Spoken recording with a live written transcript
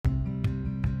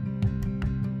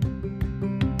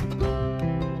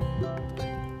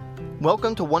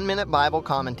Welcome to 1 Minute Bible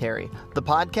Commentary, the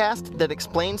podcast that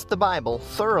explains the Bible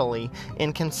thoroughly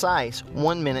in concise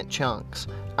 1-minute chunks.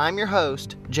 I'm your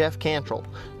host, Jeff Cantrell.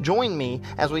 Join me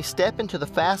as we step into the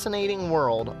fascinating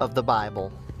world of the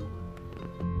Bible.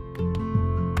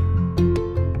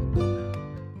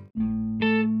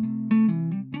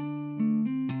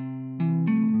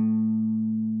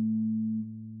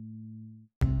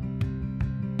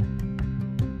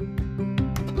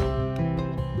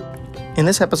 In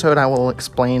this episode, I will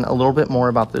explain a little bit more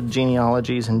about the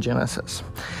genealogies in Genesis.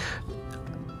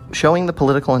 Showing the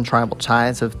political and tribal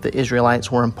ties of the Israelites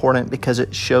were important because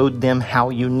it showed them how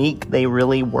unique they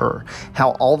really were,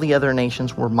 how all the other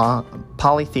nations were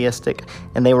polytheistic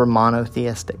and they were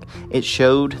monotheistic. It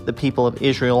showed the people of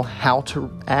Israel how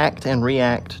to act and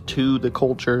react to the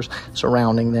cultures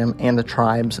surrounding them and the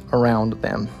tribes around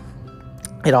them.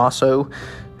 It also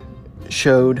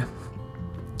showed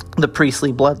the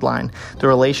priestly bloodline, the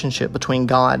relationship between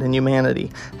God and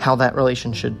humanity, how that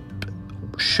relationship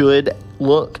should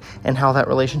look and how that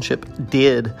relationship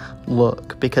did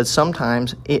look, because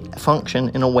sometimes it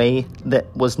functioned in a way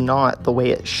that was not the way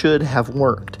it should have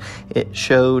worked. It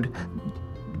showed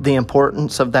the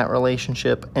importance of that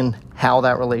relationship and how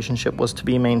that relationship was to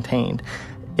be maintained.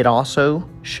 It also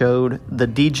showed the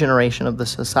degeneration of the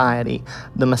society,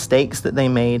 the mistakes that they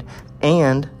made,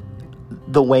 and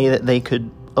the way that they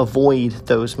could avoid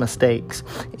those mistakes.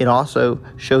 It also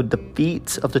showed the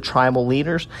feats of the tribal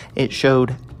leaders. It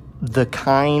showed the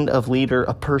kind of leader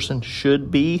a person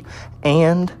should be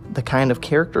and the kind of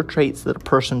character traits that a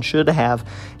person should have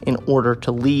in order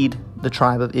to lead the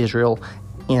tribe of Israel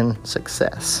in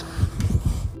success.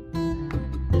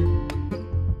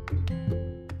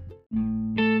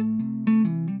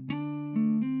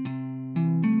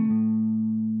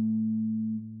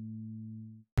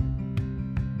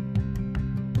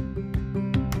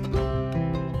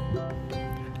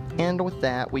 And with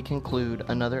that, we conclude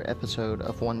another episode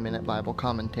of 1 Minute Bible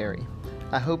Commentary.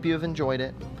 I hope you have enjoyed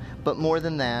it, but more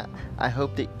than that, I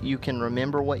hope that you can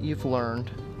remember what you've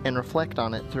learned and reflect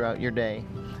on it throughout your day,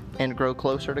 and grow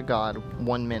closer to God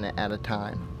 1 minute at a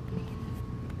time.